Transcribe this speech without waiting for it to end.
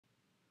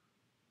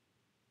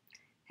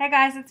Hey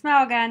guys, it's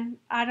Mel again.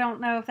 I don't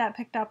know if that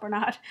picked up or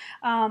not.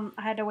 I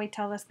had to wait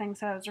till this thing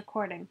said I was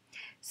recording.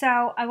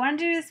 So I wanted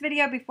to do this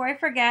video before I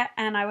forget,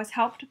 and I was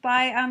helped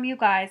by you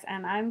guys,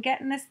 and I'm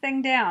getting this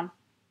thing down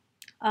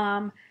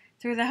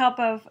through the help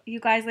of you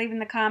guys leaving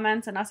the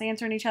comments and us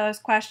answering each other's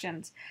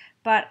questions.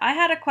 But I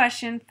had a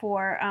question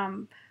for,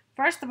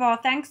 first of all,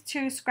 thanks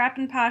to Scrap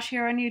and Posh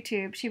here on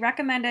YouTube. She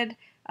recommended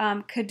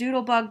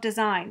Cadoodlebug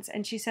Designs,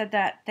 and she said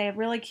that they have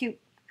really cute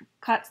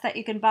cuts that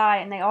you can buy,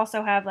 and they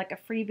also have like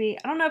a freebie.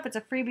 I don't know if it's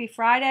a freebie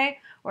Friday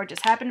or it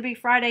just happened to be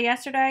Friday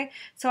yesterday,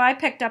 so I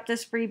picked up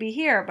this freebie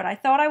here, but I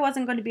thought I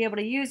wasn't going to be able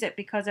to use it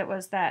because it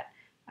was that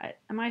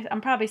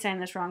I'm probably saying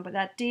this wrong, but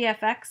that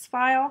DFX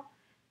file,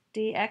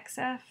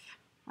 DXF,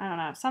 I don't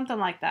know, something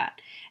like that.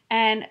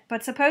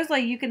 But supposedly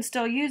you can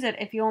still use it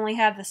if you only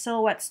have the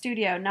Silhouette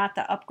Studio, not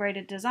the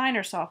upgraded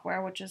designer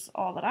software, which is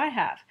all that I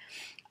have.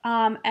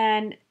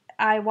 And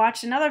I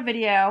watched another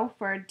video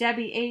for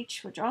Debbie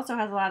H, which also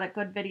has a lot of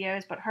good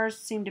videos, but hers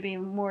seem to be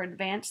more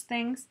advanced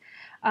things.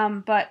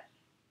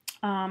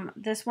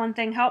 This one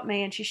thing helped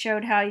me, and she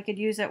showed how you could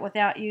use it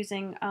without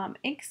using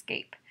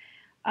Inkscape.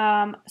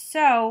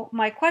 So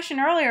my question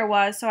earlier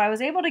was, so I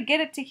was able to get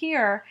it to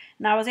here,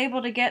 and I was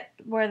able to get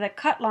where the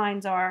cut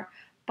lines are,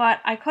 but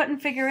I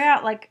couldn't figure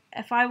out, like,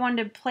 if I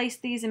wanted to place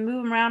these and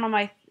move them around on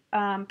my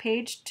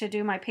page to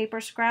do my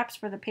paper scraps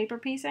for the paper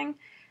piecing.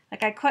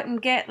 Like, I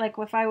couldn't get, like,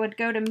 if I would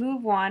go to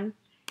move one,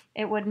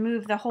 it would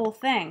move the whole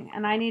thing.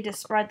 And I need to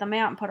spread them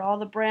out and put all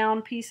the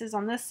brown pieces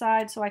on this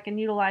side so I can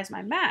utilize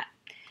my mat.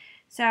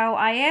 So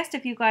I asked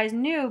if you guys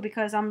knew,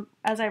 because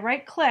as I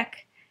right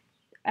click,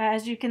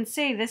 as you can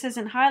see, this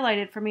isn't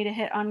highlighted for me to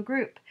hit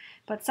Ungroup.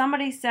 But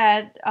somebody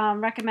said,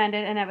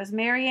 recommended, and it was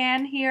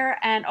Marianne here,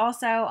 and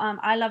also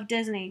I Love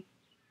Disney.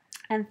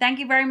 And thank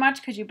you very much,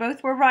 because you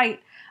both were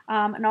right.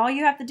 And all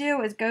you have to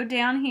do is go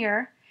down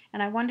here,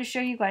 and I wanted to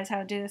show you guys how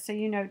to do this so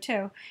you know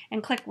too,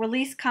 and click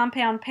Release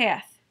Compound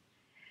Path.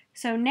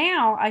 So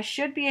now I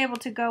should be able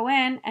to go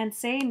in and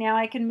see, now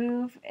I can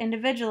move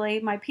individually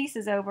my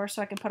pieces over,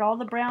 so I can put all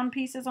the brown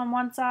pieces on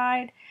one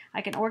side,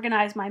 I can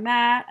organize my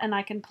mat, and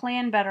I can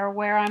plan better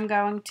where I'm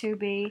going to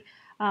be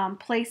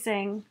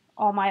placing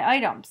all my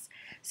items.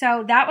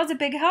 So that was a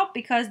big help,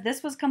 because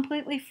this was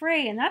completely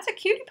free, and that's a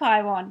cutie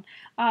pie one.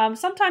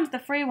 Sometimes the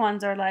free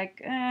ones are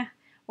like,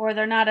 or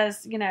they're not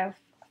as,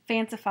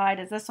 fancified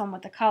as this one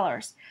with the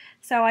colors.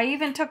 So I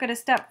even took it a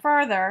step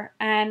further,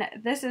 and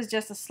this is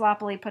just a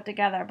sloppily put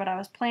together, but I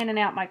was planning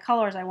out my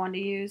colors I wanted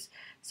to use,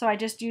 so I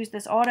just used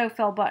this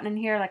autofill button in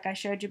here like I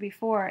showed you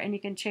before, and you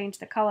can change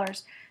the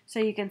colors so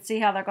you can see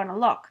how they're going to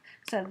look.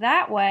 So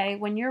that way,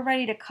 when you're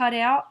ready to cut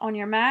out on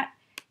your mat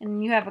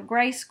and you have a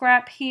gray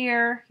scrap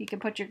here, you can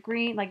put your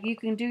green, like you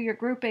can do your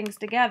groupings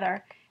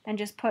together and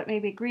just put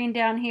maybe green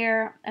down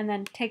here, and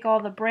then take all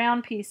the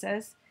brown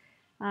pieces,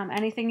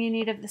 anything you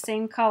need of the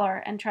same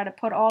color, and try to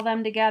put all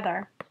them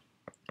together.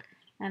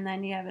 And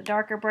then you have a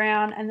darker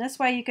brown, and this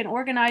way you can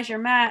organize your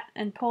mat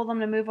and pull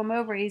them to move them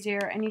over easier,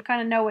 and you kind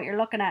of know what you're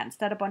looking at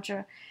instead of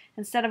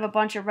a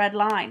bunch of red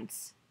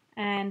lines.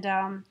 And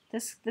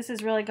this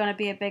is really going to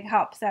be a big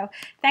help. So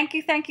thank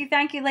you,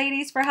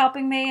 ladies, for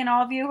helping me, and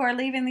all of you who are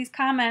leaving these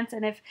comments.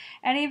 And if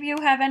any of you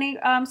have any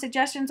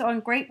suggestions on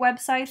great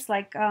websites,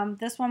 like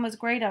this one was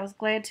great. I was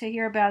glad to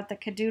hear about the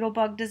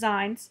Cadoodlebug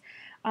Designs.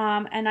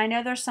 And I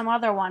know there's some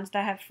other ones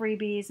that have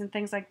freebies and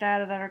things like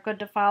that are good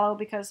to follow,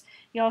 because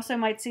you also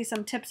might see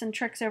some tips and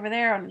tricks over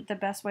there on the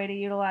best way to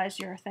utilize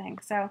your thing.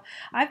 So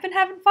I've been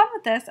having fun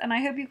with this, and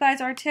I hope you guys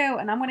are too.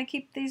 And I'm going to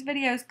keep these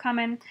videos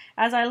coming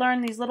as I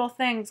learn these little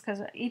things,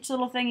 because each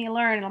little thing you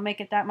learn, it'll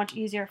make it that much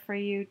easier for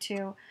you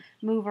to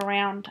move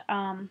around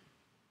and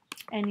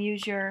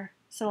use your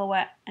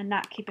silhouette and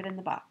not keep it in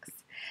the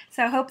box.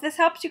 So I hope this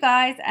helps you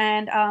guys,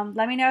 and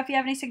let me know if you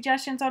have any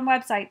suggestions on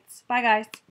websites. Bye guys.